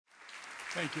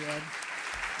Thank you, Ed.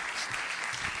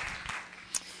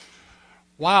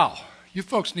 Wow, you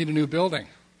folks need a new building.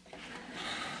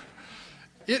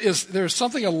 There's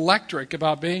something electric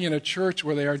about being in a church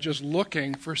where they are just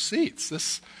looking for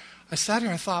seats. I sat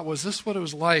here and thought, was this what it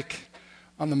was like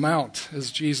on the Mount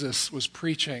as Jesus was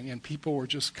preaching and people were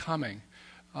just coming,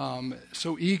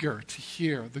 so eager to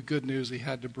hear the good news he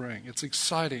had to bring? It's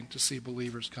exciting to see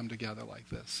believers come together like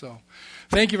this. So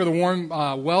thank you for the warm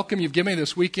welcome you've given me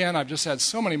this weekend. I've just had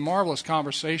so many marvelous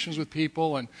conversations with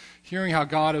people and hearing how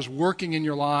God is working in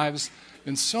your lives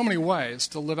in so many ways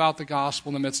to live out the gospel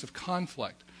in the midst of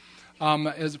conflict.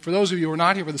 For those of you who are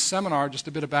not here for the seminar, just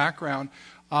a bit of background.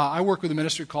 I work with a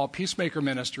ministry called Peacemaking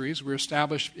Ministries. We were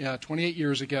established 28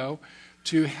 years ago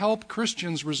to help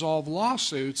Christians resolve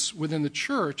lawsuits within the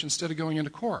church instead of going into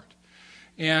court.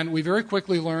 And we very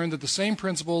quickly learned that the same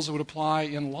principles that would apply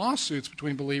in lawsuits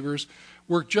between believers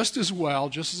work just as well,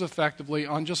 just as effectively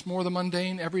on just more of the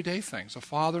mundane, everyday things. A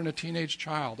father and a teenage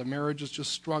child, a marriage is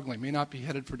just struggling, may not be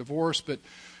headed for divorce, but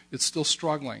it's still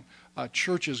struggling.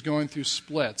 Churches going through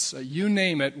splits, you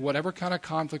name it, whatever kind of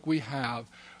conflict we have,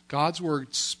 God's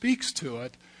Word speaks to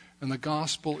it, and the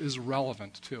gospel is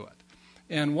relevant to it.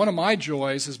 And one of my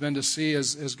joys has been to see,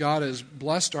 as God has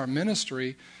blessed our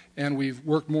ministry, and we've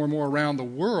worked more and more around the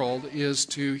world, is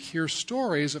to hear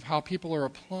stories of how people are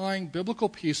applying biblical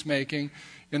peacemaking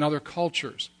in other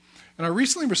cultures. And I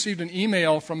recently received an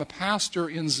email from a pastor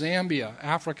in Zambia,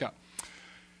 Africa.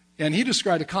 And he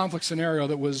described a conflict scenario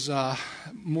that was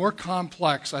more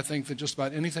complex, I think, than just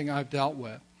about anything I've dealt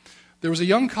with. There was a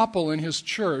young couple in his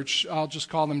church, I'll just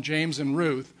call them James and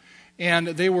Ruth, and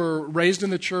they were raised in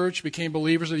the church, became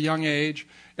believers at a young age.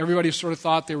 Everybody sort of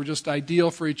thought they were just ideal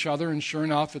for each other, and sure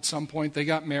enough, at some point they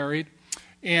got married.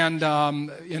 And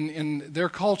in their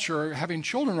culture, having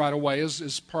children right away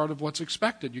is part of what's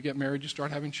expected. You get married, you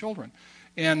start having children.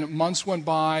 And months went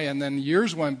by, and then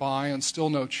years went by, and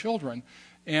still no children.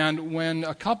 And when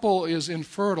a couple is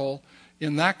infertile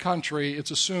in that country, it's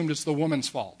assumed it's the woman's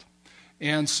fault.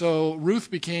 And so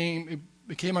Ruth became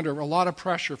under a lot of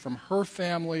pressure from her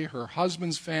family, her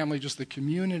husband's family, just the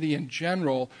community in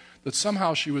general, that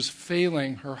somehow she was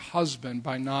failing her husband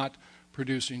by not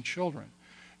producing children.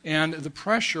 And the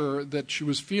pressure that she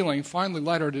was feeling finally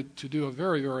led her to do a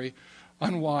very, very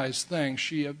unwise thing.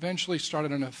 She eventually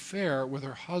started an affair with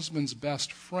her husband's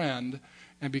best friend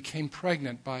and became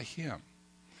pregnant by him.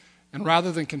 And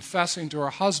rather than confessing to her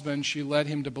husband, she led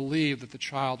him to believe that the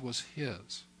child was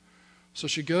his. So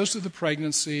she goes through the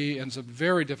pregnancy, and it's a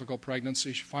very difficult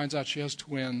pregnancy. She finds out she has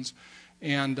twins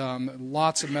and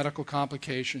lots of medical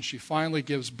complications. She finally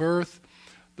gives birth.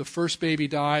 The first baby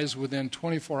dies within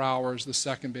 24 hours. The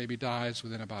second baby dies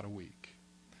within about a week.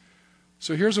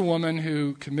 So here's a woman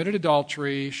who committed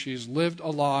adultery. She's lived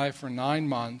a lie for 9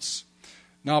 months.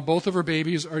 Now both of her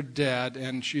babies are dead,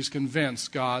 and she's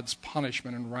convinced God's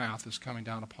punishment and wrath is coming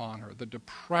down upon her. The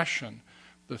depression,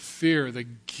 the fear, the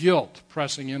guilt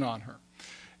pressing in on her.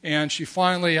 And she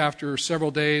finally, after several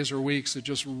days or weeks of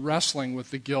just wrestling with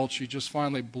the guilt, she just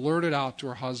finally blurted out to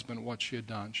her husband what she had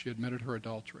done. She admitted her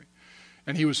adultery.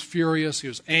 And he was furious. He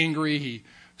was angry. He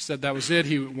said that was it.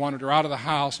 He wanted her out of the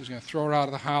house. He was going to throw her out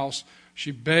of the house.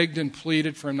 She begged and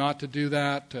pleaded for him not to do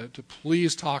that, to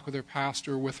please talk with her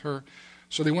pastor with her.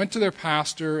 So they went to their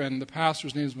pastor, and the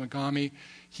pastor's name is Magami.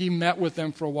 He met with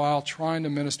them for a while, trying to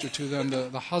minister to them.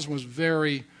 The husband was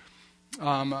very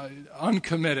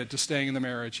uncommitted to staying in the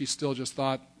marriage. He still just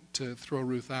thought to throw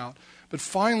Ruth out. But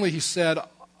finally he said,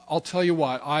 I'll tell you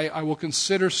what, I will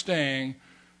consider staying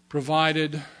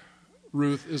provided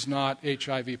Ruth is not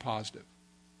HIV positive.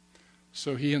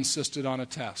 So he insisted on a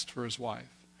test for his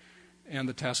wife. And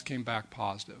the test came back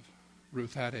positive.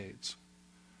 Ruth had AIDS.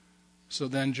 So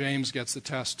then James gets the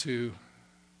test too.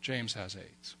 James has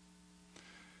AIDS.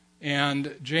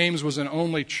 And James was an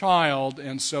only child,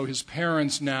 and so his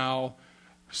parents now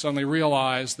suddenly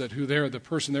realize that the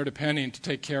person they're depending to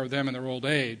take care of them in their old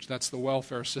age, that's the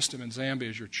welfare system in Zambia,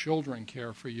 is your children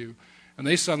care for you. And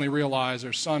they suddenly realize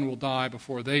their son will die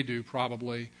before they do,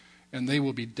 probably, and they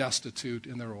will be destitute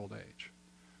in their old age.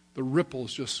 The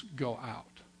ripples just go out.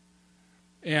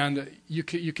 And you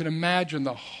can imagine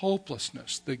the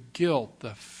hopelessness, the guilt,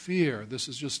 the fear. This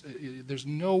is just, there's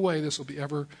no way this will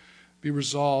ever be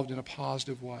resolved in a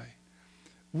positive way.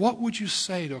 What would you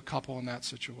say to a couple in that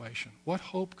situation? What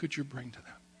hope could you bring to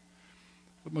them?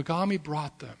 What Magami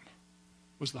brought them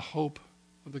was the hope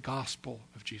of the gospel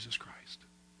of Jesus Christ.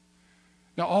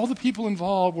 Now, all the people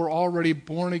involved were already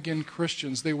born-again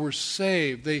Christians. They were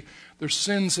saved. Their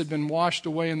sins had been washed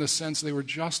away in the sense they were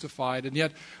justified, and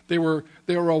yet they were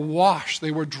awash.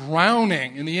 They were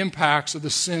drowning in the impacts of the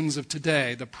sins of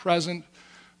today, the present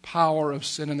power of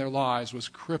sin in their lives was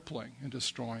crippling and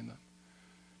destroying them.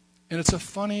 And it's a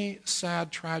funny,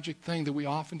 sad, tragic thing that we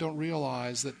often don't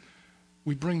realize that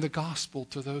we bring the gospel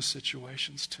to those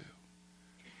situations too.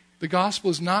 The gospel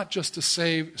is not just to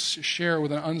share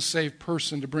with an unsaved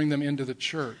person to bring them into the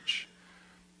church.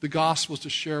 The gospel is to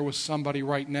share with somebody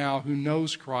right now who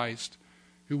knows Christ,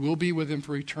 who will be with him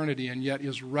for eternity, and yet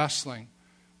is wrestling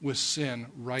with sin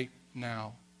right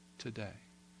now, today.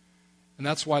 And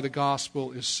that's why the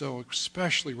gospel is so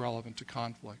especially relevant to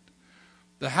conflict.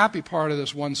 The happy part of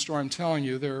this one story, I'm telling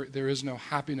you, there is no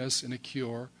happiness in a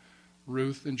cure.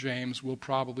 Ruth and James will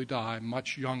probably die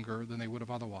much younger than they would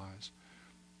have otherwise.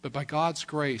 But by God's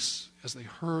grace, as they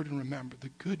heard and remembered the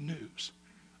good news,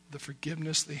 the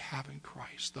forgiveness they have in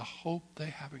Christ, the hope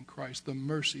they have in Christ, the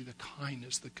mercy, the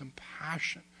kindness, the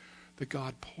compassion that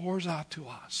God pours out to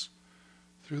us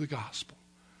through the gospel,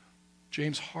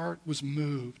 James' heart was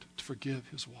moved to forgive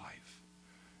his wife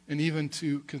and even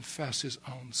to confess his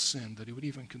own sin, that he would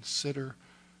even consider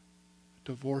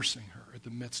divorcing her in the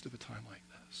midst of a time like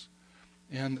this.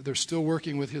 And they're still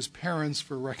working with his parents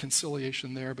for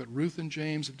reconciliation there, but Ruth and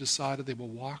James have decided they will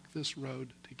walk this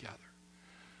road together.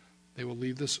 They will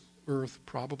leave this earth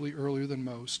probably earlier than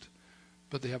most,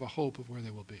 but they have a hope of where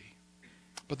they will be.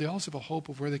 But they also have a hope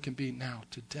of where they can be now,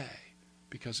 today,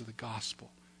 because of the gospel.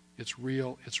 It's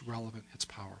real, it's relevant, it's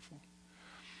powerful.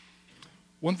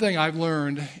 One thing I've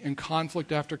learned in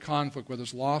conflict after conflict, whether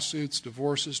it's lawsuits,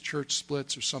 divorces, church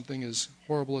splits, or something as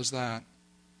horrible as that,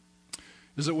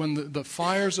 is that when the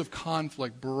fires of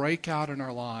conflict break out in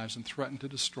our lives and threaten to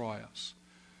destroy us,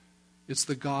 it's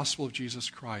the gospel of Jesus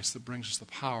Christ that brings us the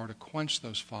power to quench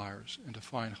those fires and to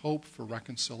find hope for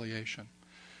reconciliation.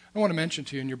 I want to mention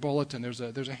to you in your bulletin, there's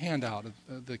a handout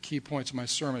of the key points of my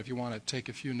sermon if you want to take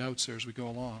a few notes there as we go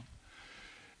along.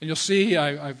 And you'll see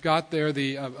I've got there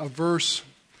a verse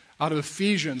out of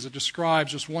Ephesians that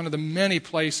describes just one of the many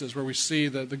places where we see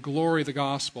the glory of the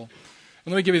gospel.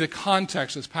 And let me give you the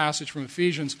context of this passage from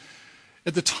Ephesians.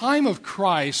 At the time of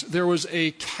Christ, there was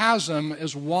a chasm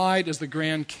as wide as the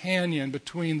Grand Canyon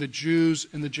between the Jews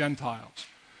and the Gentiles.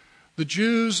 The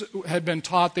Jews had been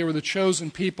taught they were the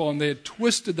chosen people, and they had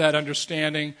twisted that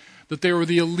understanding that they were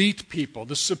the elite people,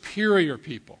 the superior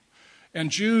people. And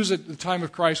Jews at the time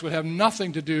of Christ would have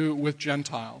nothing to do with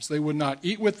Gentiles. They would not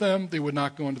eat with them. They would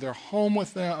not go into their home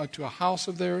with them, to a house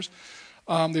of theirs.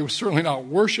 They would certainly not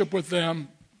worship with them.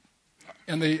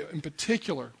 And they, in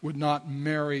particular, would not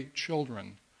marry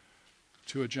children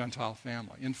to a Gentile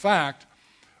family. In fact,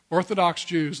 Orthodox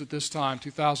Jews at this time,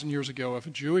 2,000 years ago, if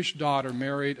a Jewish daughter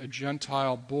married a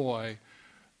Gentile boy,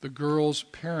 the girl's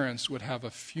parents would have a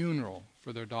funeral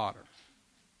for their daughter.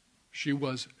 She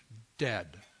was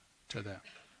dead to them.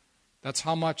 That's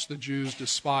how much the Jews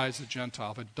despised the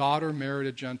Gentile. If a daughter married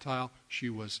a Gentile, she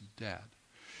was dead.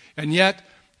 And yet,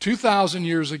 2,000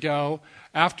 years ago,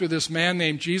 after this man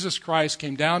named Jesus Christ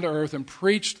came down to earth and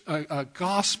preached a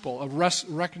gospel of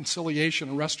reconciliation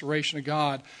and restoration of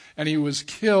God, and he was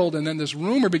killed, and then this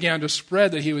rumor began to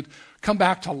spread that he would come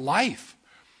back to life.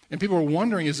 And people were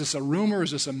wondering, is this a rumor?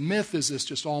 Is this a myth? Is this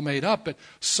just all made up? But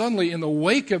suddenly, in the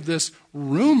wake of this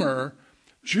rumor,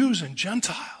 Jews and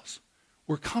Gentiles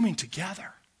were coming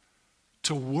together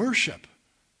to worship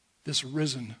this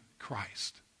risen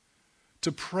Christ,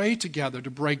 to pray together,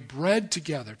 to break bread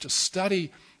together, to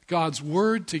study God's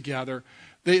Word together.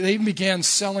 They even began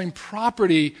selling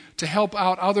property to help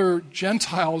out other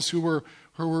Gentiles who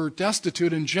were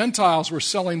destitute, and Gentiles were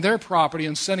selling their property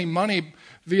and sending money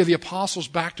via the apostles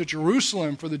back to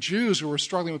Jerusalem for the Jews who were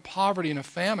struggling with poverty and a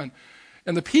famine.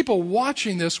 And the people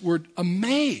watching this were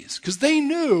amazed because they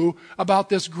knew about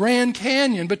this Grand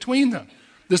Canyon between them,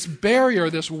 this barrier,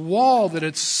 this wall that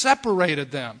had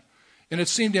separated them. And it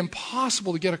seemed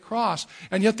impossible to get across,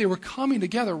 and yet they were coming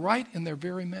together right in their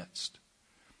very midst.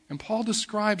 And Paul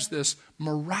describes this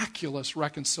miraculous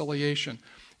reconciliation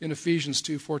in Ephesians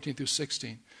 2:14 through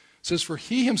 16. It says, "For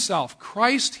he himself,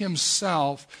 Christ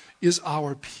himself, is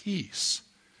our peace,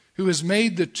 who has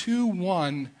made the two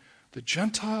one, the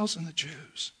Gentiles and the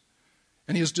Jews.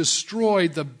 And he has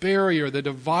destroyed the barrier, the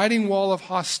dividing wall of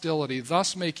hostility,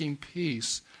 thus making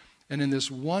peace, and in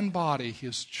this one body,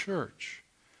 his church,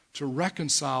 to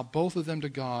reconcile both of them to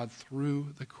God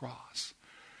through the cross."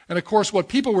 And of course, what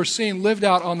people were seeing lived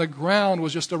out on the ground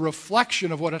was just a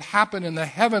reflection of what had happened in the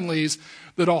heavenlies,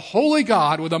 that a holy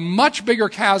God with a much bigger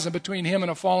chasm between him and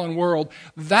a fallen world,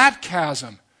 that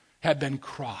chasm had been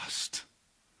crossed.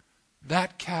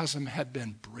 That chasm had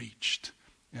been breached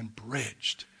and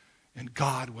bridged, and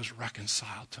God was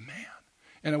reconciled to man.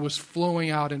 And it was flowing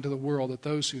out into the world that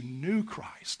those who knew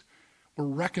Christ We're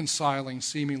reconciling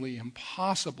seemingly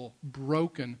impossible,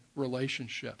 broken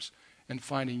relationships and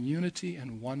finding unity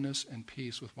and oneness and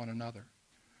peace with one another.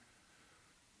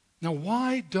 Now,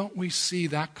 why don't we see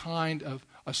that kind of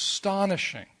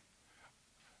astonishing,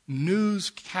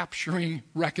 news-capturing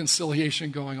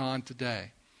reconciliation going on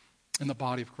today in the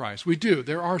body of Christ? We do.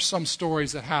 There are some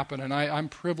stories that happen, and I'm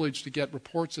privileged to get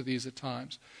reports of these at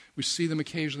times. We see them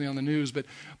occasionally on the news. But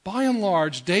by and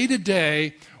large, day to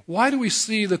day, why do we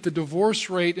see that the divorce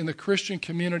rate in the Christian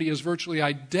community is virtually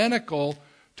identical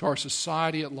to our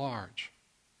society at large?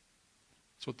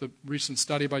 That's what the recent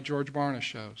study by George Barna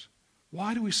shows.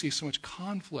 Why do we see so much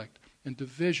conflict and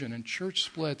division and church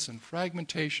splits and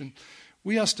fragmentation?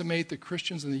 We estimate that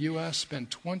Christians in the U.S. spend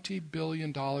 $20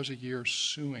 billion a year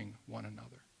suing one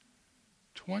another.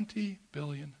 $20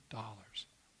 billion.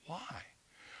 Why?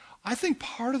 I think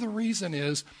part of the reason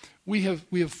is we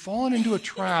have fallen into a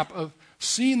trap of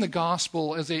seeing the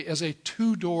gospel as a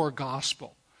two-door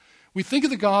gospel. We think of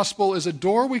the gospel as a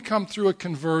door we come through at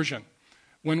conversion.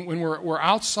 When we're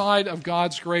outside of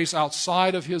God's grace,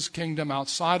 outside of His kingdom,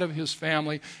 outside of His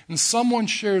family, and someone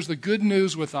shares the good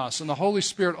news with us, and the Holy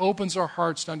Spirit opens our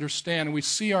hearts to understand, and we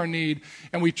see our need,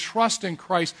 and we trust in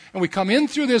Christ, and we come in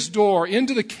through this door,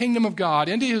 into the kingdom of God,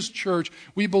 into His church,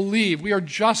 we believe, we are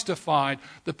justified.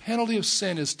 The penalty of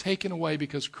sin is taken away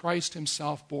because Christ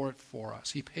Himself bore it for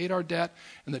us. He paid our debt,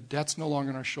 and the debt's no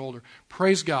longer on our shoulder.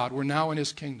 Praise God, we're now in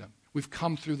His kingdom. We've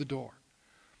come through the door.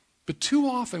 But too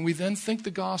often we then think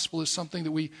the gospel is something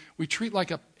that we treat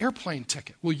like an airplane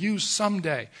ticket we'll use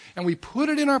someday. And we put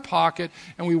it in our pocket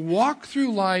and we walk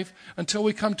through life until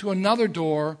we come to another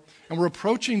door and we're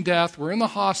approaching death. We're in the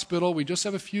hospital. We just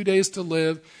have a few days to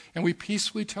live. And we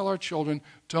peacefully tell our children,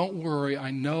 don't worry,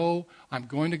 I know I'm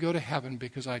going to go to heaven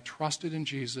because I trusted in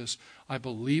Jesus. I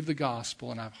believe the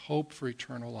gospel and I have hope for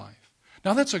eternal life.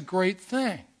 Now that's a great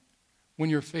thing when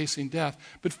you're facing death.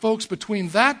 But folks, between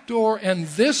that door and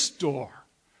this door,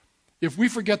 if we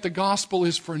forget the gospel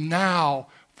is for now,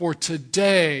 for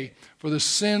today, for the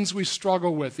sins we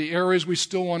struggle with, the areas we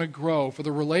still want to grow, for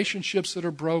the relationships that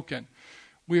are broken,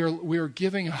 we are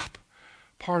giving up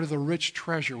part of the rich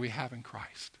treasure we have in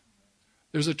Christ.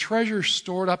 There's a treasure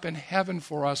stored up in heaven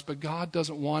for us, but God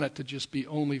doesn't want it to just be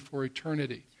only for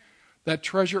eternity. That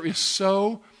treasure is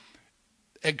so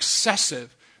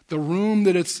excessive. The room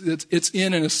that it's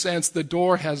in a sense, the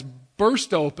door has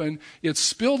burst open. It's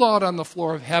spilled out on the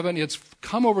floor of heaven. It's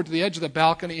come over to the edge of the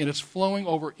balcony, and it's flowing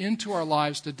over into our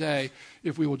lives today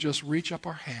if we will just reach up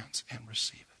our hands and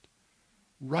receive it.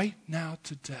 Right now,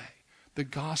 today, the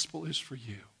gospel is for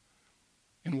you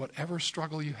in whatever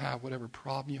struggle you have, whatever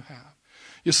problem you have.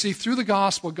 You see, through the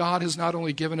gospel, God has not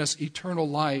only given us eternal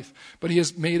life, but He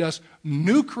has made us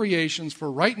new creations for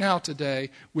right now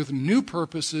today with new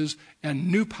purposes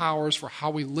and new powers for how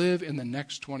we live in the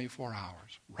next 24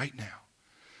 hours, right now.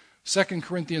 2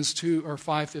 Corinthians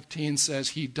 5:15 says,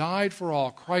 He died for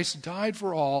all, Christ died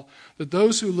for all, that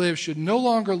those who live should no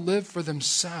longer live for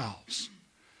themselves,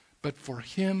 but for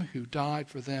Him who died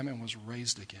for them and was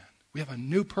raised again. We have a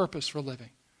new purpose for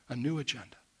living, a new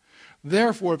agenda.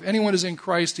 Therefore, if anyone is in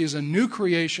Christ, he is a new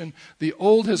creation. The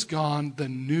old has gone, the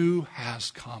new has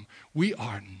come. We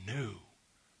are new,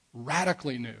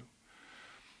 radically new.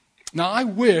 Now, I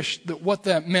wish that what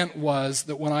that meant was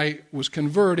that when I was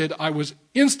converted, I was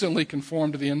instantly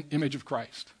conformed to the image of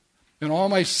Christ. And all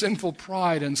my sinful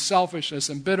pride and selfishness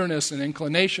and bitterness and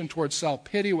inclination towards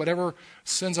self-pity, whatever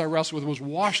sins I wrestled with, was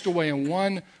washed away in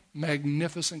one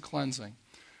magnificent cleansing.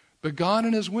 But God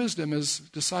in His wisdom has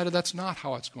decided that's not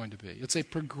how it's going to be. It's a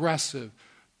progressive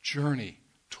journey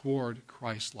toward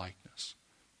Christ-likeness,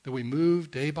 that we move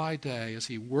day by day as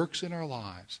He works in our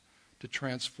lives to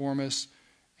transform us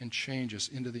and change us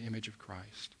into the image of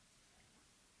Christ.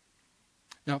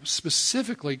 Now,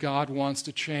 specifically, God wants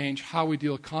to change how we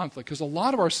deal with conflict, because a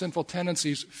lot of our sinful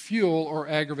tendencies fuel or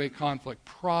aggravate conflict.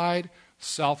 Pride,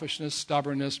 selfishness,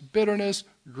 stubbornness, bitterness,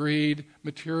 greed,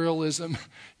 materialism,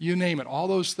 you name it. All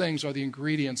those things are the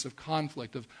ingredients of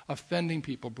conflict, of offending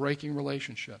people, breaking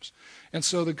relationships. And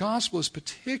so the gospel is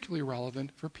particularly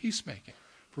relevant for peacemaking,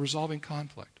 for resolving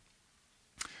conflict.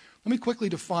 Let me quickly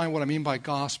define what I mean by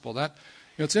gospel.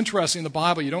 It's interesting in the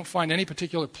Bible, you don't find any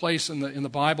particular place in the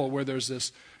Bible where there's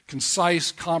this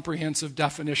concise, comprehensive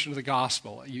definition of the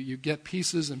gospel. You get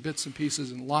pieces and bits and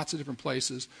pieces in lots of different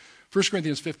places. 1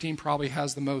 Corinthians 15 probably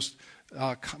has the most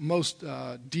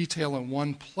detail in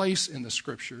one place in the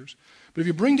Scriptures. But if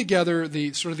you bring together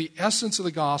the essence of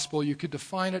the gospel, you could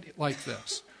define it like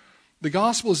this. The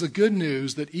gospel is the good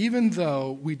news that even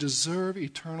though we deserve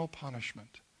eternal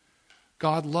punishment,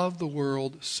 God loved the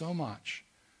world so much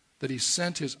that he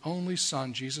sent his only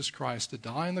Son, Jesus Christ, to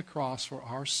die on the cross for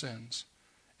our sins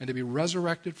and to be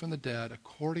resurrected from the dead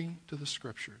according to the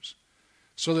Scriptures,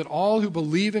 so that all who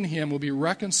believe in him will be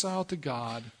reconciled to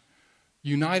God,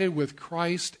 united with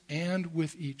Christ and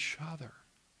with each other,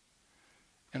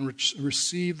 and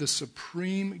receive the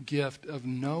supreme gift of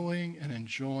knowing and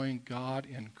enjoying God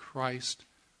in Christ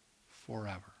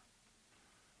forever.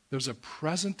 There's a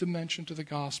present dimension to the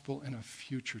gospel and a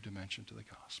future dimension to the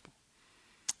gospel.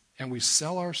 And we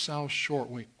sell ourselves short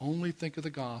when we only think of the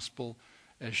gospel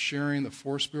as sharing the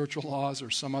 4 spiritual laws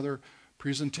or some other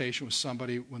presentation with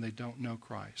somebody when they don't know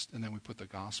Christ, and then we put the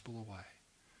gospel away.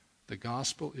 The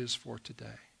gospel is for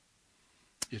today.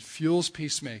 It fuels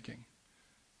peacemaking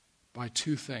by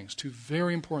 2 things, 2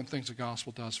 very important things the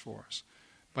gospel does for us.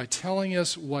 By telling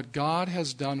us what God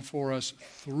has done for us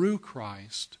through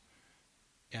Christ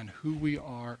and who we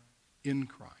are in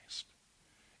Christ.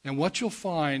 And what you'll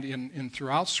find in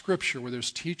throughout Scripture, where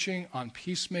there's teaching on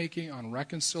peacemaking, on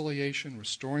reconciliation,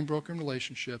 restoring broken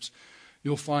relationships,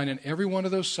 you'll find in every one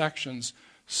of those sections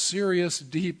serious,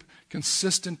 deep,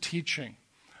 consistent teaching.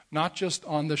 Not just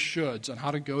on the shoulds, on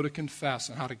how to go to confess,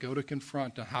 and how to go to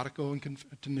confront, and how to go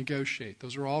to negotiate.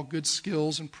 Those are all good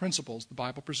skills and principles the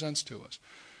Bible presents to us.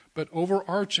 But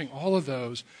overarching all of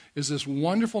those is this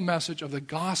wonderful message of the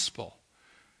gospel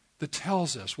that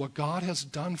tells us what God has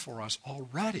done for us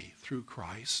already through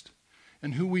Christ,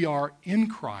 and who we are in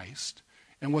Christ,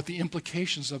 and what the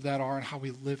implications of that are and how we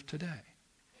live today.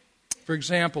 For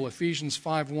example, Ephesians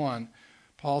 5:1,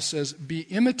 Paul says, "Be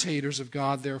imitators of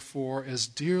God, therefore, as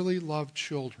dearly loved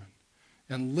children,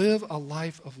 and live a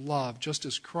life of love, just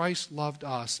as Christ loved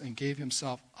us and gave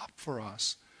himself up for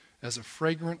us as a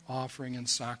fragrant offering and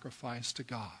sacrifice to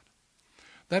God."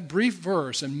 That brief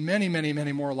verse, and many, many,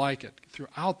 many more like it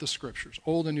throughout the Scriptures,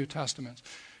 Old and New Testaments,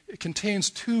 it contains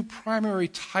 2 primary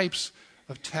types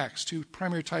of text, 2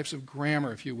 primary types of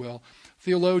grammar, if you will.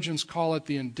 Theologians call it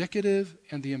the indicative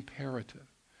and the imperative.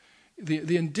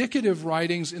 The indicative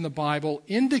writings in the Bible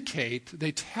indicate,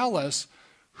 they tell us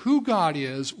who God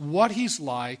is, what he's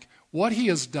like, what he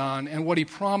has done, and what he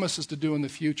promises to do in the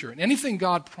future. And anything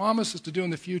God promises to do in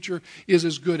the future is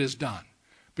as good as done.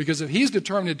 Because if he's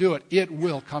determined to do it, it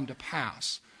will come to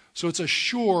pass. So it's a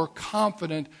sure,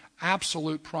 confident,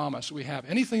 absolute promise we have.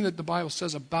 Anything that the Bible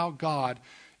says about God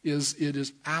is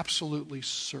absolutely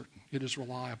certain. It is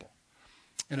reliable.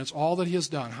 And it's all that he has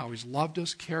done, how he's loved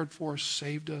us, cared for us,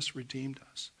 saved us, redeemed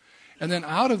us. And then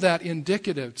out of that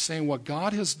indicative, saying what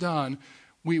God has done,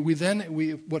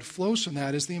 what flows from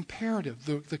that is the imperative,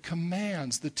 the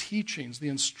commands, the teachings, the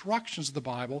instructions of the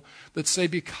Bible that say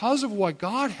because of what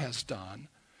God has done,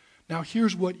 now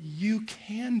here's what you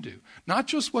can do. Not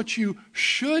just what you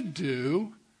should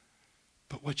do,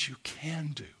 but what you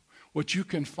can do. What you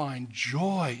can find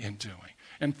joy in doing,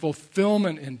 and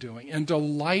fulfillment in doing, and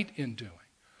delight in doing.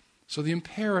 So the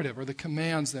imperative or the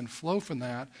commands then flow from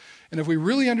that. And if we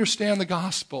really understand the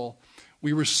gospel,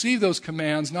 we receive those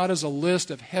commands not as a list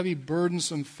of heavy,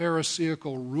 burdensome,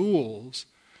 Pharisaical rules,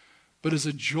 but as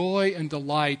a joy and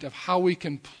delight of how we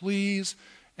can please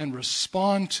and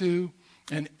respond to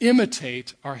and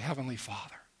imitate our Heavenly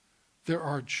Father. There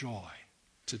are joy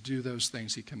to do those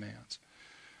things he commands.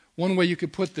 One way you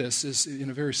could put this is in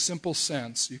a very simple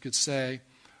sense. You could say,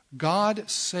 God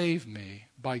saved me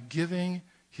by giving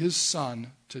his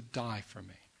Son to die for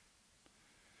me,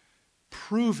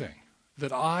 proving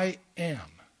that I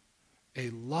am a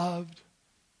loved,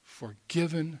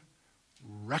 forgiven,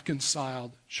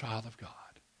 reconciled child of God.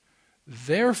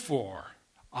 Therefore,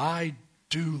 I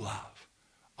do love,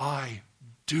 I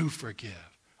do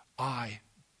forgive, I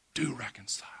do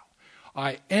reconcile.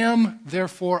 I am,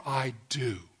 therefore I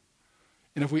do.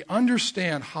 And if we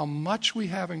understand how much we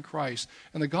have in Christ,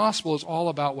 and the gospel is all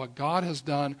about what God has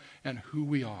done and who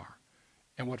we are,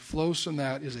 and what flows from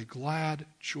that is a glad,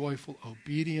 joyful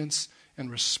obedience and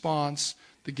response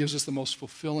that gives us the most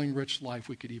fulfilling, rich life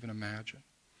we could even imagine.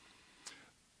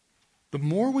 The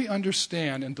more we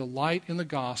understand and delight in the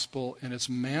gospel and its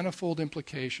manifold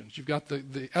implications, you've got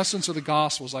the essence of the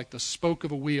gospel is like the spoke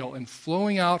of a wheel, and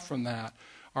flowing out from that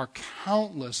are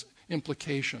countless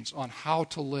implications on how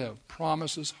to live,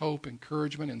 promises, hope,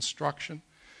 encouragement, instruction.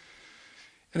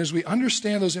 And as we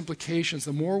understand those implications,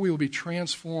 the more we will be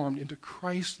transformed into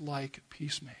Christ-like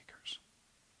peacemakers.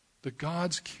 The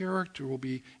God's character will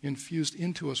be infused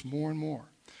into us more and more.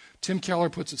 Tim Keller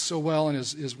puts it so well in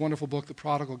his wonderful book, The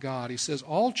Prodigal God. He says,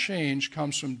 all change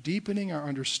comes from deepening our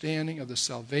understanding of the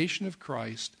salvation of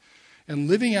Christ and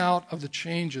living out of the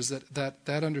changes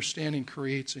that understanding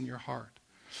creates in your heart.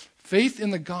 Faith in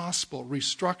the gospel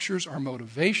restructures our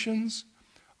motivations,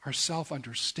 our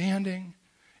self-understanding,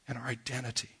 and our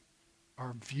identity.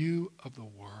 our view of the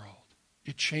world.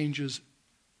 It changes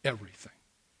everything.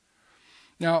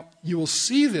 Now, you will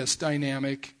see this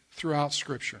dynamic throughout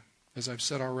Scripture, as I've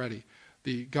said already.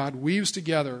 God weaves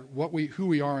together who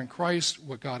we are in Christ,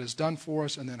 what God has done for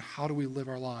us, and then how do we live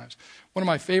our lives. One of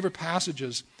my favorite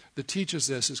passages that teaches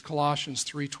this is Colossians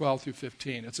 3:12 through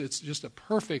 15. It's just a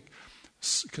perfect,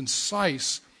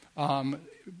 concise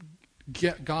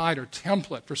guide or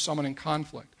template for someone in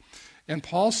conflict. And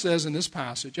Paul says in this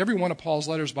passage, every one of Paul's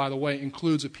letters, by the way,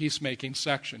 includes a peacemaking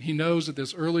section. He knows that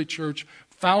this early church,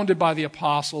 founded by the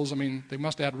apostles, they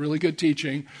must have had really good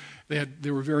teaching.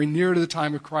 They were very near to the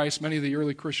time of Christ. Many of the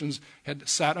early Christians had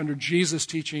sat under Jesus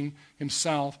teaching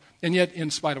himself. And yet,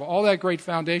 in spite of all that great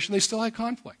foundation, they still had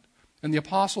conflict. And the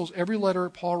apostles, every letter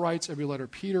Paul writes, every letter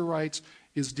Peter writes,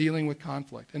 is dealing with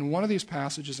conflict. And one of these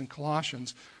passages in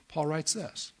Colossians, Paul writes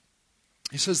this.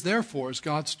 He says, therefore, as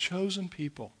God's chosen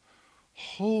people,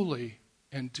 holy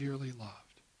and dearly loved,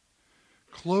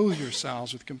 clothe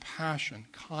yourselves with compassion,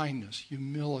 kindness,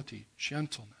 humility,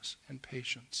 gentleness, and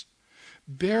patience.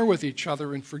 Bear with each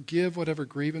other and forgive whatever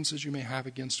grievances you may have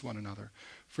against one another.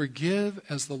 Forgive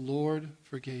as the Lord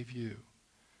forgave you.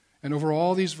 And over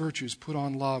all these virtues put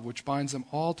on love, which binds them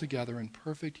all together in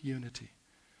perfect unity.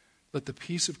 Let the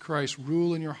peace of Christ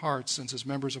rule in your hearts, since as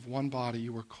members of one body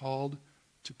you were called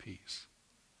to peace.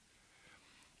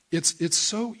 It's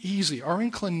so easy. Our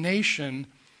inclination,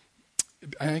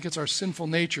 I think it's our sinful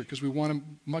nature, because we want to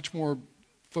much more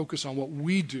focus on what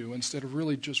we do instead of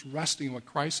really just resting in what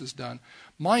Christ has done.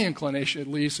 My inclination, at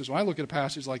least, is when I look at a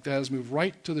passage like that, is move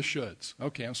right to the shoulds.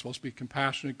 Okay, I'm supposed to be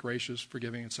compassionate, gracious,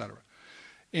 forgiving, etc.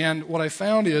 And what I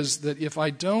found is that if I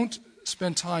don't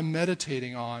spend time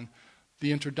meditating on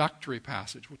the introductory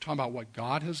passage, we're talking about what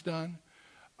God has done,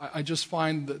 I just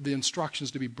find the instructions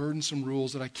to be burdensome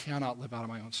rules that I cannot live out of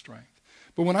my own strength.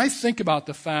 But when I think about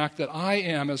the fact that I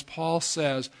am, as Paul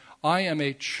says, I am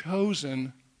a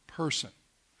chosen person.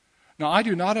 Now, I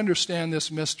do not understand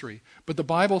this mystery, but the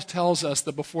Bible tells us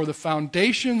that before the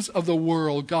foundations of the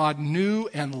world, God knew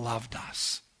and loved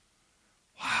us.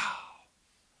 Wow.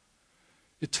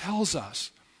 It tells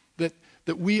us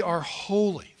that we are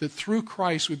holy, that through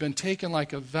Christ we've been taken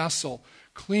like a vessel,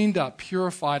 cleaned up,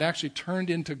 purified, actually turned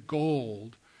into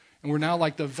gold. And we're now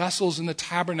like the vessels in the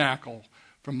tabernacle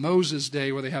from Moses'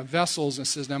 day, where they have vessels, and it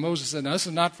says, now Moses said, now this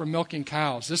is not for milking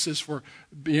cows. This is for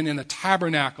being in the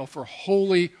tabernacle, for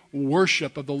holy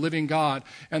worship of the living God.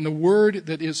 And the word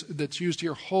that's used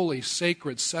here, holy,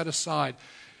 sacred, set aside,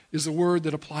 is the word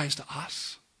that applies to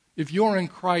us. If you're in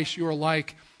Christ, you are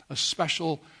like a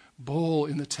special bowl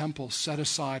in the temple set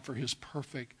aside for his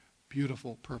perfect,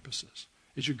 beautiful purposes.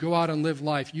 As you go out and live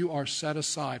life, you are set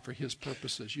aside for his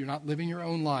purposes. You're not living your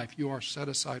own life. You are set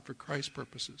aside for Christ's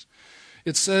purposes.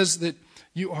 It says that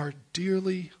you are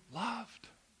dearly loved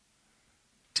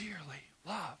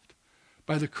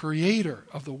by the Creator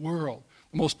of the world.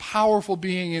 The most powerful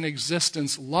being in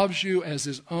existence loves you as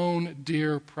his own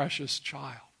dear, precious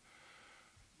child.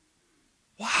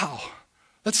 Wow,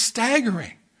 that's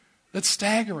staggering. That's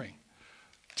staggering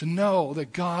to know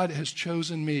that God has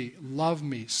chosen me, loved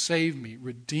me, saved me,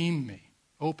 redeemed me,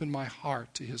 opened my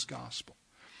heart to his gospel.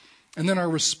 And then our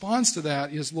response to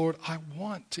that is, Lord, I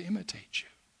want to imitate you.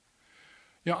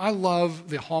 You know, I love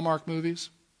the Hallmark movies,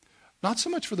 not so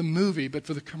much for the movie, but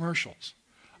for the commercials.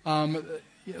 Some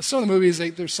of the movies,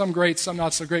 there's some great, some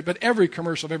not so great, but every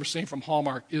commercial I've ever seen from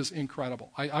Hallmark is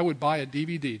incredible. I would buy a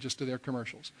DVD just to their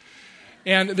commercials.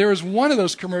 And there is one of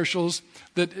those commercials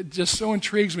that just so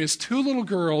intrigues me. It's two little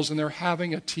girls, and they're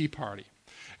having a tea party.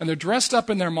 And they're dressed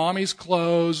up in their mommy's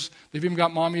clothes. They've even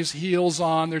got mommy's heels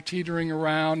on. They're teetering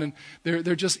around. And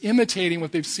they're just imitating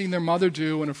what they've seen their mother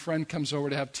do when a friend comes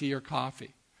over to have tea or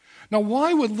coffee. Now,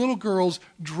 why would little girls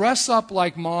dress up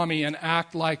like mommy and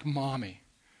act like mommy?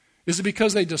 Is it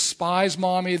because they despise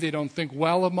mommy? They don't think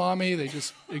well of mommy? They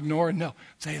just ignore it? No,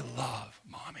 they love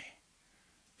mommy.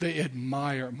 They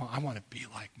admire mom. I want to be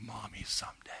like mommy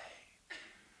someday.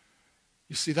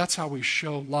 You see, that's how we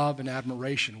show love and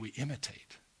admiration. We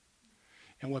imitate.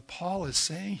 And what Paul is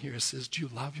saying here is, do you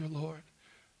love your Lord?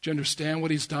 Do you understand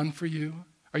what he's done for you?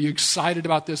 Are you excited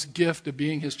about this gift of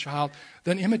being his child?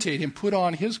 Then imitate him. Put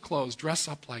on his clothes. Dress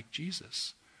up like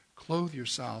Jesus. Clothe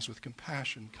yourselves with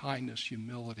compassion, kindness,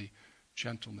 humility,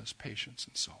 gentleness, patience,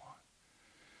 and so on.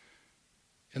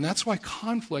 And that's why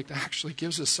conflict actually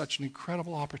gives us such an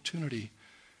incredible opportunity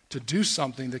to do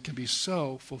something that can be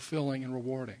so fulfilling and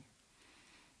rewarding.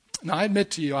 Now, I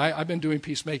admit to you, I've been doing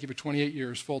peacemaking for 28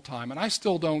 years full-time, and I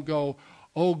still don't go,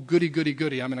 oh, goody, goody,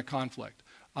 goody, I'm in a conflict.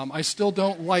 I still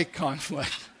don't like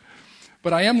conflict.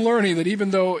 But I am learning that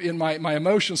even though in my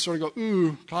emotions sort of go,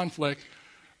 ooh, conflict,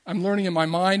 I'm learning in my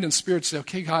mind and spirit to say,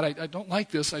 okay, God, I don't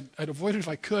like this. I'd avoid it if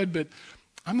I could, but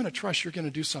I'm going to trust you're going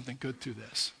to do something good through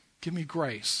this. Give me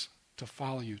grace to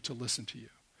follow you, to listen to you.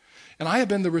 And I have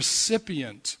been the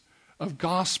recipient of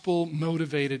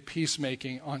gospel-motivated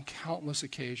peacemaking on countless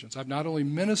occasions. I've not only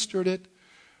ministered it,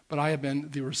 but I have been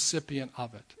the recipient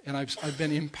of it. And I've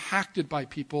been impacted by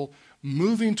people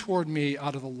moving toward me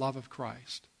out of the love of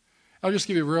Christ. I'll just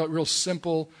give you a real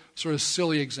simple, sort of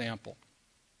silly example.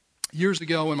 Years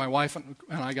ago, when my wife and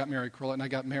I got married, Corlett and I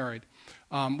got married,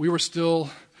 we were still,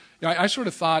 I sort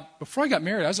of thought, before I got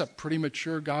married, I was a pretty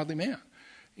mature, godly man.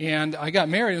 And I got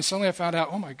married, and suddenly I found out,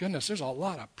 oh my goodness, there's a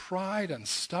lot of pride and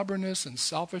stubbornness and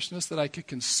selfishness that I could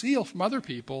conceal from other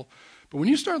people. But when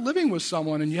you start living with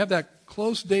someone and you have that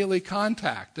close daily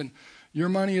contact, and your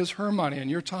money is her money,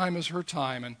 and your time is her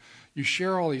time, and you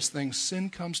share all these things, sin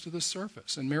comes to the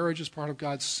surface. And marriage is part of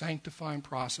God's sanctifying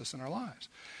process in our lives.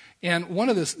 And one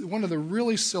of the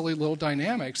really silly little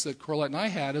dynamics that Corlett and I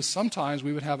had is sometimes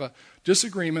we would have a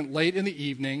disagreement late in the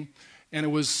evening, and it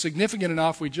was significant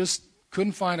enough we just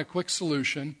couldn't find a quick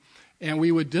solution, and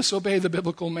we would disobey the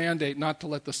biblical mandate not to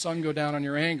let the sun go down on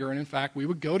your anger. And in fact, we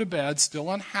would go to bed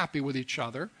still unhappy with each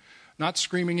other, not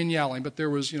screaming and yelling, but there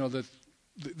was,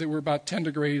 they were about 10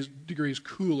 degrees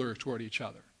cooler toward each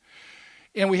other.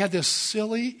 And we had this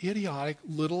silly, idiotic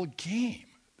little game.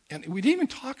 And we didn't even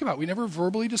talk about it. We never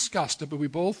verbally discussed it, but we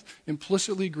both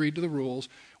implicitly agreed to the rules.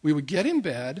 We would get in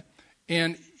bed,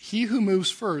 and he who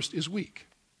moves first is weak.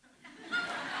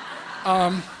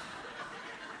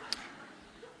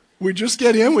 We'd just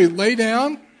get in, we'd lay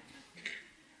down.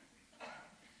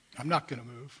 I'm not going to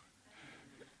move.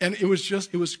 And it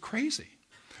was crazy.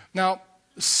 Now,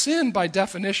 sin by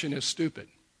definition is stupid.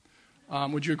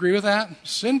 Would you agree with that?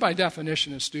 Sin by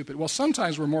definition is stupid. Well,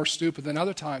 sometimes we're more stupid than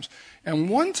other times. And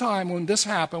one time when this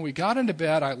happened, we got into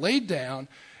bed, I laid down,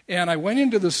 and I went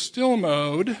into the still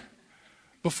mode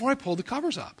before I pulled the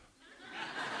covers up.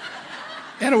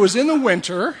 And it was in the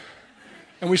winter,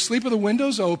 and we sleep with the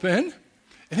windows open,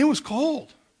 and it was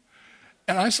cold.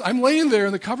 And I'm laying there,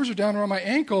 and the covers are down around my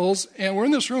ankles, and we're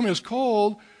in this room, and it's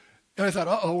cold. And I thought,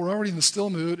 uh-oh, we're already in the still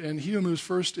mood, and he who moves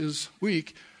first is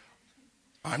weak.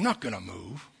 I'm not going to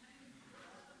move.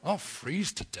 I'll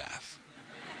freeze to death.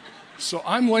 So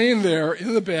I'm laying there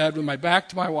in the bed with my back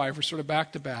to my wife, we're sort of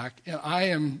back to back, and I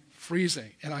am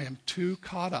freezing, and I am too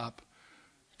caught up,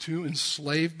 too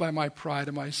enslaved by my pride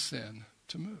and my sin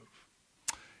to move.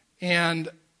 And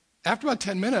after about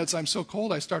 10 minutes, I'm so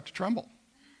cold I start to tremble.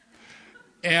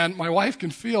 And my wife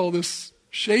can feel this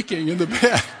shaking in the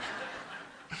bed.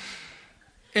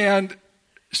 And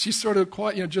she sort of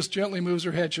just gently moves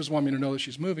her head. She doesn't want me to know that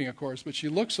she's moving, of course, but she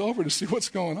looks over to see what's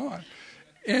going on.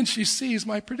 And she sees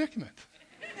my predicament.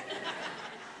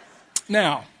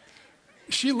 Now,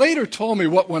 she later told me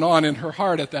what went on in her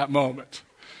heart at that moment.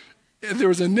 And there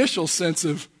was an initial sense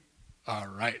of, all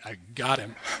right, I got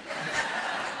him.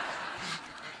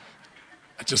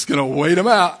 I'm just going to wait him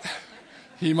out.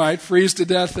 He might freeze to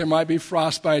death. There might be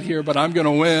frostbite here, but I'm going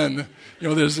to win.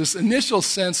 There's this initial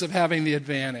sense of having the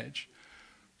advantage.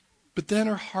 But then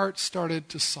her heart started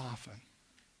to soften.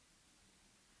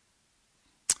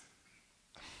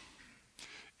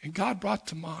 And God brought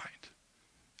to mind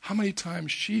how many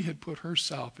times she had put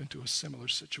herself into a similar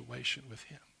situation with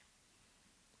him.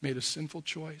 Made a sinful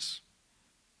choice,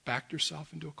 backed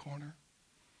herself into a corner,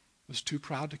 was too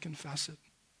proud to confess it.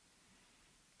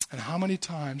 And how many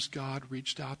times God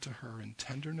reached out to her in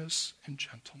tenderness and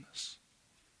gentleness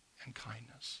and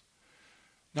kindness.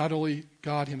 Not only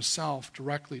God himself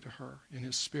directly to her in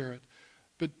his spirit,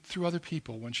 but through other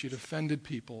people when she'd offended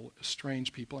people,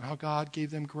 estranged people, and how God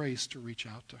gave them grace to reach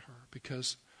out to her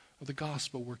because of the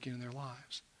gospel working in their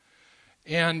lives.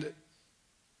 And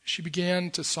she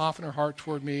began to soften her heart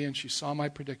toward me, and she saw my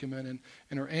predicament,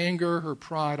 and her anger, her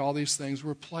pride, all these things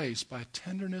were replaced by a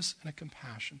tenderness and a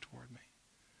compassion toward me.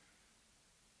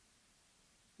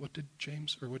 What did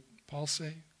Paul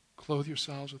say? Clothe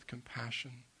yourselves with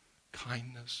compassion,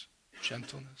 kindness,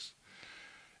 gentleness.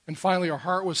 And finally, her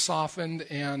heart was softened,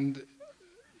 and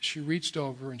she reached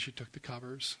over and she took the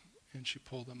covers and she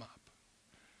pulled them up.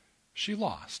 She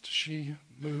lost. She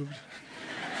moved.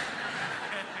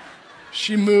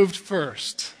 She moved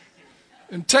first.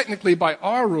 And technically, by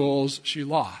our rules, she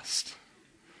lost.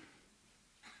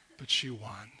 But she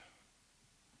won.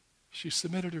 She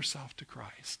submitted herself to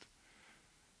Christ.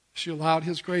 She allowed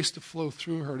his grace to flow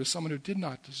through her to someone who did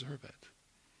not deserve it.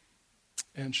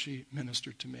 And she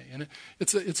ministered to me. And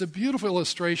it's a beautiful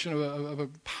illustration of a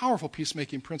powerful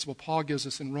peacemaking principle Paul gives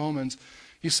us in Romans.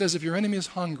 He says, if your enemy is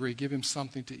hungry, give him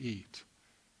something to eat.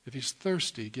 If he's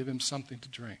thirsty, give him something to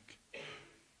drink.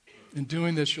 In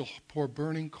doing this, you'll pour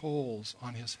burning coals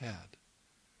on his head.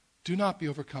 Do not be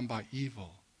overcome by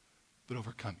evil, but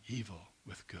overcome evil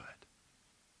with good.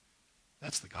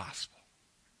 That's the gospel.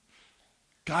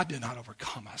 God did not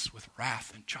overcome us with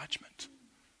wrath and judgment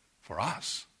for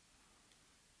us.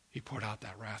 He poured out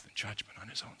that wrath and judgment on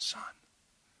his own Son,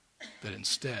 that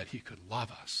instead he could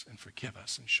love us and forgive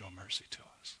us and show mercy to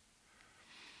us.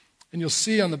 And you'll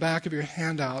see on the back of your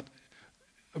handout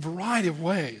a variety of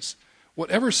ways.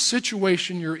 Whatever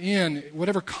situation you're in,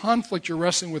 whatever conflict you're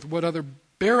wrestling with, what other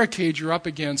barricade you're up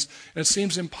against, and it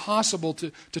seems impossible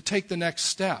to take the next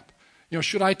step.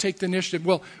 Should I take the initiative?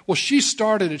 Well, she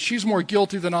started it. She's more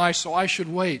guilty than I, so I should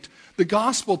wait. The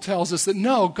gospel tells us that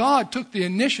no, God took the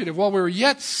initiative. While we were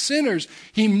yet sinners,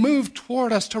 he moved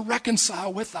toward us to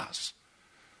reconcile with us.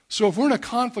 So if we're in a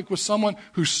conflict with someone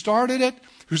who started it,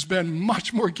 who's been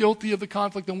much more guilty of the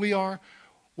conflict than we are,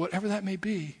 whatever that may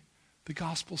be, the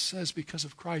gospel says because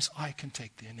of Christ, I can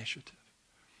take the initiative.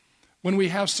 When we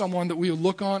have someone that we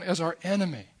look on as our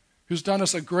enemy, who's done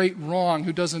us a great wrong,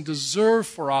 who doesn't deserve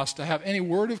for us to have any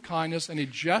word of kindness, any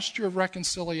gesture of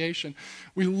reconciliation,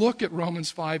 we look at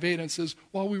Romans 5:8 and it says,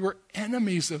 while we were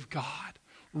enemies of God,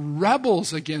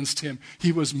 rebels against him,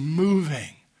 he was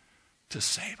moving to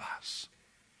save us.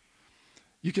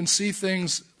 You can see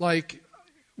things like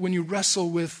when you wrestle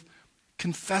with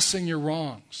confessing your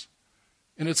wrongs.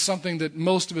 And it's something that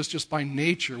most of us, just by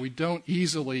nature, we don't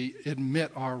easily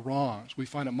admit our wrongs. We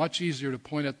find it much easier to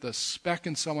point at the speck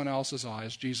in someone else's eye,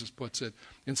 as Jesus puts it,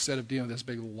 instead of dealing with this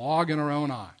big log in our own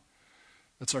eye.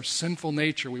 That's our sinful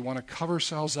nature. We want to cover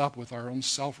ourselves up with our own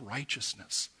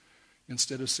self-righteousness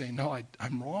instead of saying, no,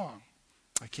 I'm wrong.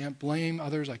 I can't blame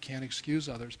others. I can't excuse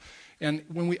others. And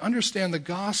when we understand the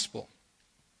gospel,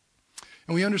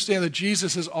 and we understand that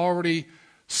Jesus has already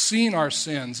seen our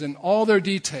sins in all their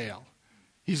detail,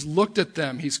 he's looked at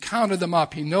them, he's counted them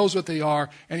up, he knows what they are,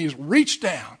 and he's reached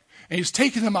down, and he's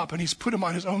taken them up, and he's put them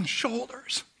on his own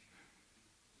shoulders.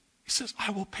 He says, I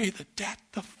will pay the debt,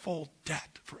 the full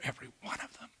debt for every one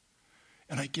of them,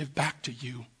 and I give back to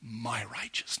you my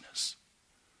righteousness.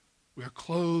 We are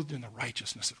clothed in the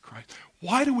righteousness of Christ.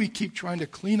 Why do we keep trying to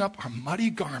clean up our muddy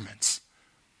garments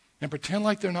and pretend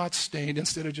like they're not stained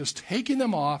instead of just taking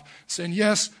them off, saying,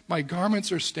 yes, my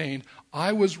garments are stained,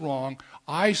 I was wrong,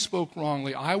 I spoke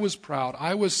wrongly, I was proud,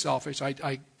 I was selfish,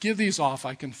 I give these off,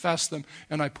 I confess them,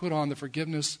 and I put on the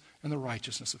forgiveness and the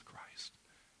righteousness of Christ.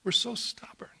 We're so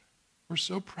stubborn. We're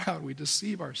so proud. We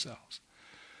deceive ourselves.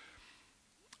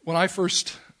 When I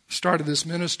first started this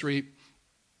ministry,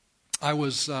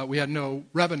 we had no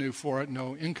revenue for it,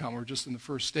 no income. We were just in the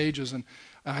first stages, and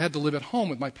I had to live at home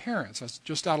with my parents. I was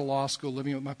just out of law school,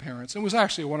 living with my parents. It was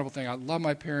actually a wonderful thing. I love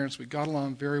my parents. We got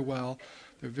along very well.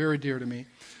 They're very dear to me.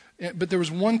 But there was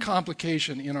one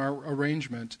complication in our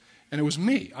arrangement, and it was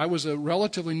me. I was a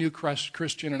relatively new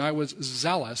Christian, and I was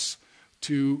zealous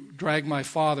to drag my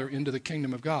father into the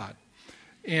kingdom of God.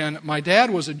 And my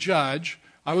dad was a judge.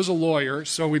 I was a lawyer,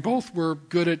 so we both were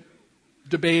good at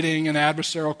debating and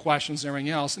adversarial questions and everything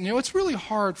else. And it's really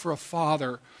hard for a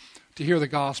father to hear the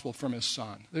gospel from his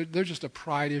son. There's just a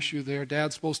pride issue there.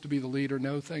 Dad's supposed to be the leader,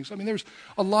 no things. There's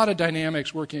a lot of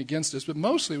dynamics working against us, but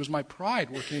mostly it was my pride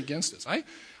working against us.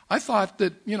 I thought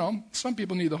that, some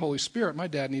people need the Holy Spirit. My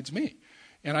dad needs me.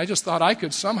 And I just thought I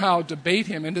could somehow debate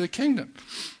him into the kingdom.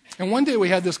 And one day we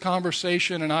had this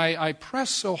conversation, and I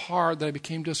pressed so hard that I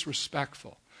became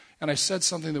disrespectful. And I said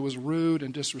something that was rude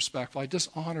and disrespectful. I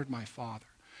dishonored my father.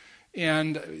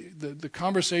 And the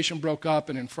conversation broke up,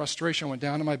 and in frustration I went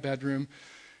down to my bedroom.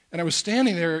 And I was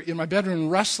standing there in my bedroom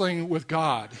wrestling with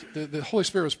God. The Holy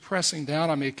Spirit was pressing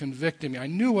down on me, convicting me. I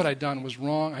knew what I'd done was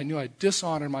wrong. I knew I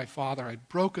dishonored my father. I'd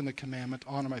broken the commandment to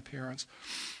honor my parents.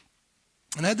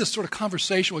 And I had this sort of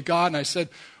conversation with God, and I said,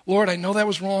 Lord, I know that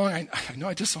was wrong. I know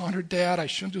I dishonored Dad. I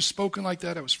shouldn't have spoken like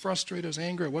that. I was frustrated. I was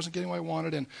angry. I wasn't getting what I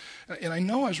wanted. And I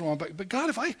know I was wrong. But God,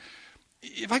 if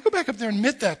I go back up there and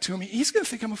admit that to him, he's going to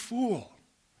think I'm a fool.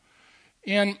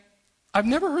 And I've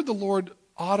never heard the Lord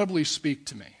audibly speak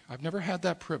to me. I've never had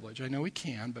that privilege. I know he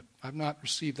can, but I've not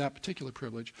received that particular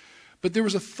privilege. But there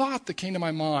was a thought that came to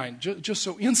my mind just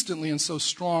so instantly and so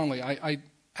strongly. I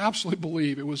absolutely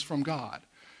believe it was from God.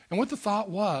 And what the thought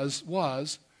was,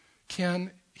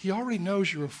 Ken, he already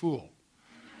knows you're a fool.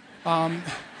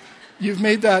 You've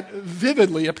made that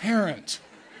vividly apparent.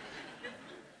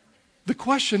 The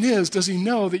question is, does he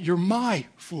know that you're my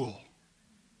fool?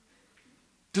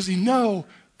 Does he know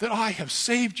that I have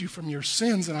saved you from your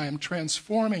sins and I am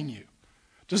transforming you?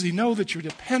 Does he know that you're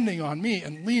depending on me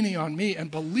and leaning on me and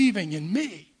believing in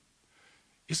me?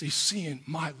 Is he seeing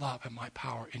my love and my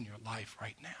power in your life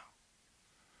right now?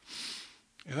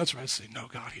 And that's where I say, no,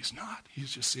 God, he's not.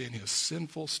 He's just seeing his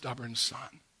sinful, stubborn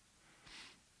son.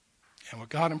 And what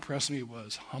God impressed me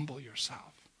was, humble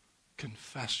yourself.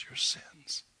 Confess your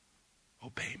sins.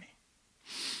 Obey me.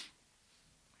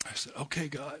 I said, okay,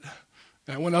 God.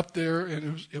 And I went up there,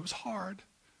 and it was hard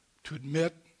to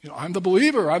admit, I'm the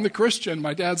believer, I'm the Christian,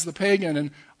 my dad's the pagan,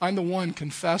 and I'm the one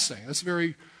confessing. That's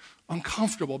very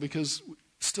uncomfortable because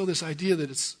still this idea that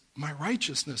it's my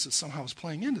righteousness that somehow is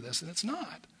playing into this, and it's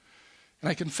not. And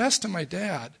I confessed to my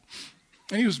dad,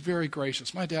 and he was very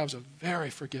gracious. My dad was a very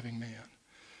forgiving man.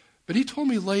 But he told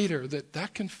me later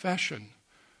that confession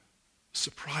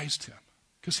surprised him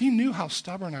because he knew how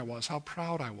stubborn I was, how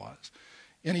proud I was.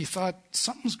 And he thought,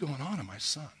 something's going on in my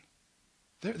son.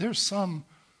 There's some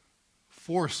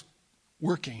force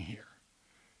working here.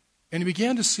 And he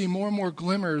began to see more and more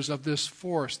glimmers of this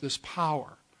force, this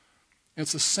power. And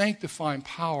it's the sanctifying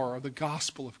power of the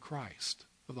gospel of Christ,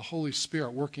 of the Holy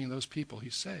Spirit working in those people he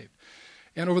saved.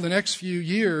 And over the next few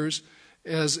years,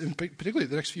 particularly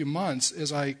the next few months,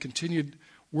 as I continued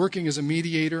working as a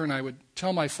mediator, and I would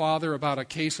tell my father about a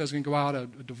case I was going to go out, a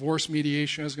divorce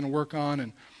mediation I was going to work on,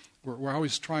 and we're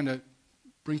always trying to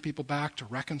bring people back to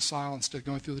reconcile instead of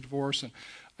going through the divorce. And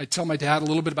I'd tell my dad a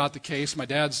little bit about the case. My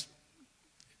dad's,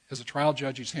 as a trial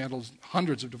judge, he's handled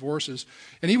hundreds of divorces.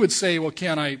 And he would say, well,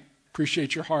 Ken, I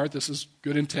appreciate your heart. This is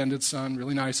good intended, son.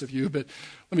 Really nice of you. But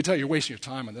let me tell you, you're wasting your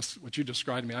time on this. What you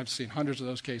described to me, I've seen hundreds of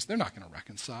those cases. They're not going to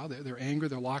reconcile. They're angry.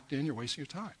 They're locked in. You're wasting your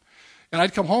time. And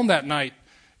I'd come home that night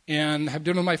and have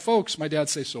dinner with my folks. My dad'd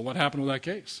say, so what happened with that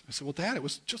case? I said, well, Dad, it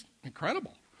was just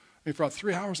incredible. I mean, for about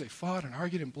 3 hours, they fought and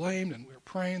argued and blamed, and we were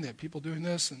praying. They had people doing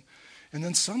this. And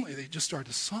then suddenly they just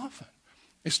started to soften.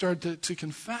 They started to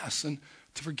confess and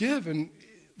to forgive. And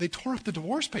they tore up the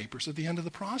divorce papers at the end of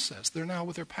the process. They're now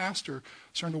with their pastor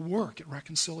starting to work at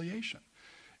reconciliation.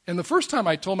 And the first time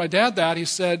I told my dad that, he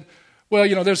said,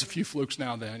 well, there's a few flukes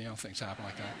now and then. Things happen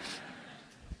like that.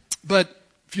 But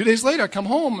a few days later, I come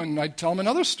home and I'd tell him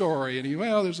another story. And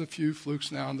there's a few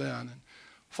flukes now and then. And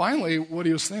finally, what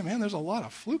he was saying, man, there's a lot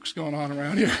of flukes going on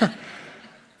around here.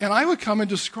 And I would come and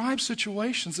describe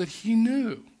situations that he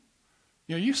knew.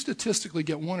 You statistically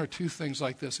get one or two things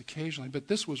like this occasionally, but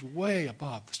this was way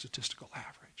above the statistical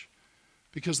average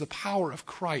because the power of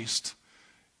Christ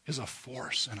is a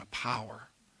force and a power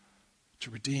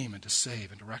to redeem and to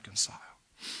save and to reconcile.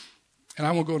 And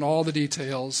I won't go into all the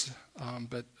details,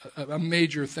 but a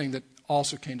major thing that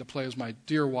also came to play is my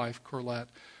dear wife, Corlette.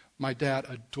 My dad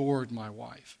adored my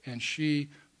wife, and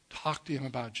she talked to him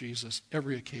about Jesus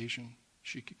every occasion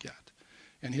she could get.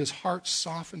 And his heart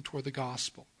softened toward the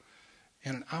gospel.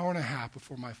 And an hour and a half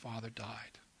before my father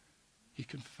died, he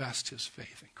confessed his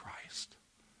faith in Christ.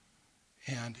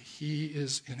 And he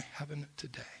is in heaven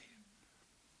today.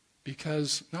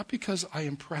 Not because I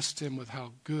impressed him with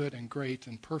how good and great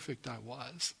and perfect I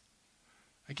was.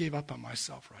 I gave up on my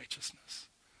self-righteousness.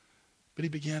 But he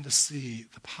began to see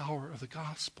the power of the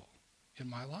gospel in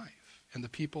my life and the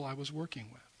people I was working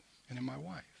with and in my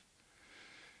wife.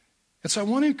 And so I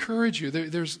want to encourage you.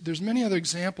 There's many other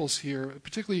examples here,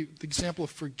 particularly the example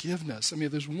of forgiveness. I mean,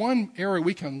 if there's one area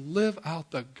we can live out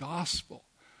the gospel.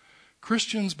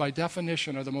 Christians, by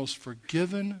definition, are the most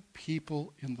forgiven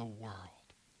people in the world.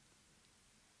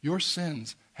 Your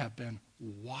sins have been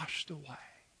washed away.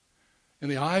 In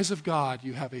the eyes of God,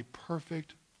 you have a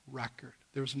perfect record.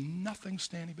 There's nothing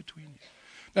standing between you.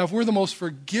 Now, if we're the most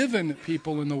forgiven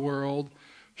people in the world,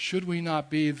 should we not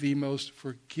be the most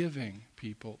forgiving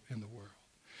people in the world?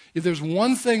 If there's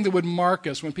one thing that would mark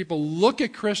us when people look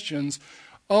at Christians,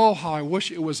 oh, how I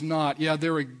wish it was not. Yeah,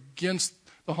 they're against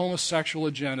the homosexual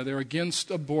agenda. They're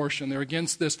against abortion. They're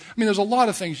against this. I mean, there's a lot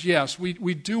of things. Yes, we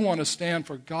do want to stand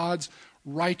for God's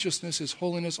righteousness, His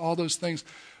holiness, all those things.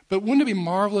 But wouldn't it be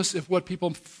marvelous if what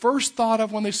people first thought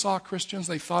of when they saw Christians,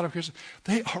 they thought of Christians,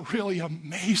 they are really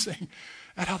amazing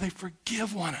at how they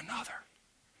forgive one another,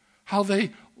 how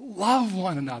they love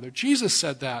one another. Jesus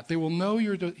said that. They will know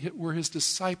we're His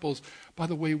disciples by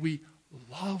the way we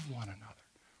love one another,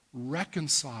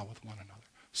 reconcile with one another,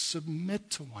 submit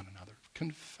to one another,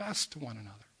 confess to one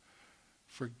another,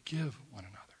 forgive one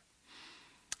another.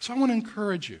 So I want to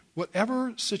encourage you,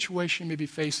 whatever situation you may be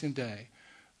facing today,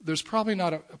 there's probably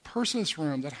not a person in this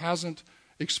room that hasn't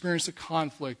experienced a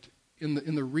conflict in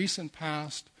the recent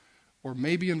past or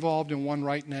maybe involved in one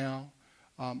right now.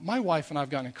 My wife and I have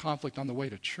gotten in conflict on the way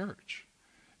to church.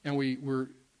 And we're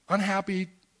unhappy,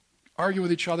 arguing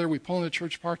with each other. We pull in the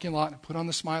church parking lot and put on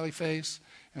the smiley face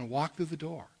and walk through the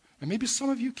door. And maybe some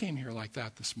of you came here like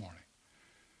that this morning.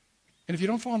 And if you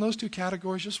don't fall in those two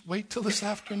categories, just wait till this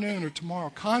afternoon or tomorrow.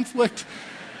 Conflict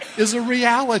is a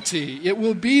reality. It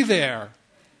will be there.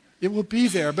 It will be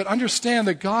there. But understand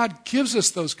that God gives us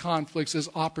those conflicts as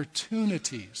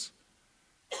opportunities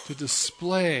to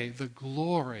display the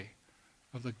glory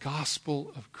of the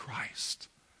gospel of Christ,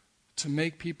 to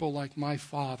make people like my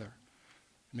father,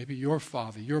 maybe your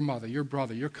father, your mother, your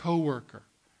brother, your coworker,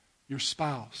 your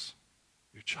spouse,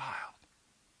 your child,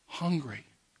 hungry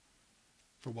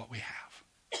for what we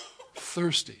have,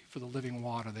 thirsty for the living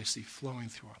water they see flowing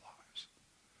through our lives.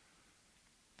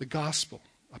 The gospel,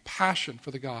 a passion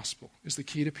for the gospel, is the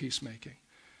key to peacemaking.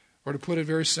 Or to put it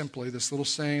very simply, this little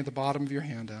saying at the bottom of your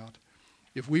handout,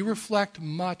 if we reflect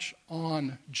much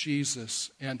on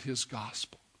Jesus and his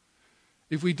gospel,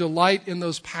 if we delight in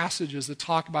those passages that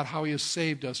talk about how he has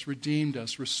saved us, redeemed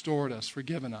us, restored us,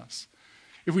 forgiven us,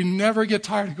 if we never get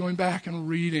tired of going back and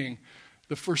reading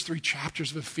the first 3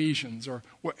 chapters of Ephesians or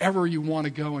wherever you want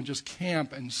to go and just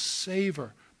camp and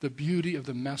savor the beauty of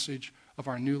the message of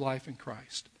our new life in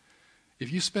Christ,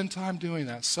 if you spend time doing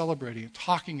that, celebrating it,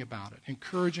 talking about it,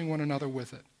 encouraging one another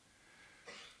with it,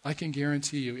 I can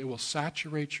guarantee you it will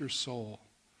saturate your soul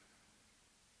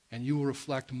and you will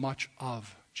reflect much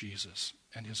of Jesus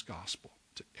and his gospel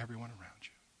to everyone around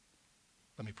you.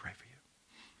 Let me pray for you.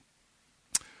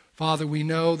 Father, we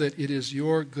know that it is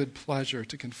your good pleasure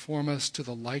to conform us to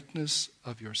the likeness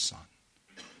of your Son.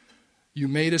 You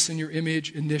made us in your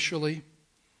image initially.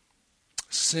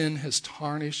 Sin has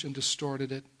tarnished and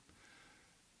distorted it.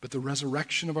 But the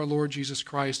resurrection of our Lord Jesus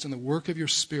Christ and the work of your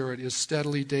Spirit is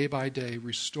steadily, day by day,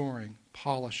 restoring,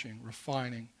 polishing,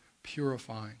 refining,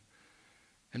 purifying,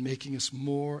 and making us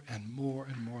more and more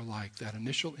and more like that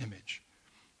initial image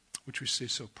which we see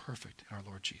so perfect in our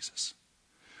Lord Jesus.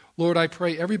 Lord, I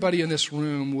pray everybody in this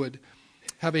room would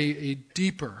have a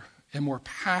deeper and more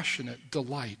passionate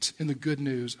delight in the good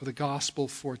news of the gospel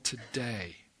for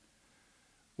today.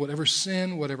 Whatever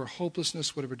sin, whatever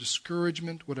hopelessness, whatever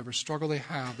discouragement, whatever struggle they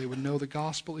have, they would know the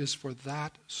gospel is for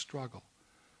that struggle.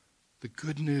 The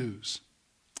good news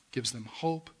gives them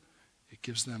hope. It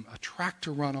gives them a track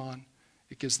to run on.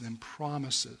 It gives them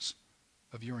promises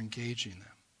of your engaging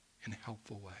them in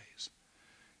helpful ways.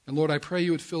 And Lord, I pray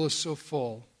you would fill us so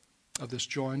full of this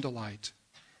joy and delight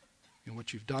in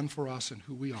what you've done for us and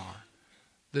who we are,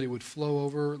 that it would flow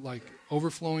over like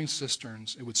overflowing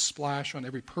cisterns. It would splash on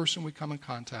every person we come in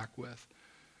contact with.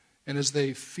 And as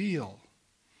they feel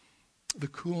the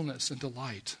coolness and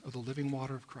delight of the living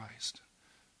water of Christ,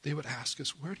 they would ask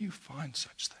us, where do you find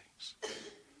such things?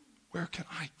 Where can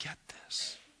I get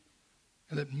this?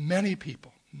 And that many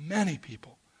people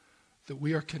that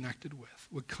we are connected with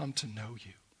would come to know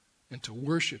you and to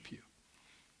worship you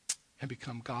and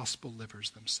become gospel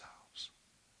livers themselves.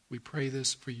 We pray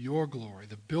this for your glory,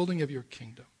 the building of your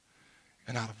kingdom,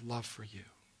 and out of love for you.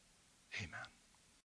 Amen.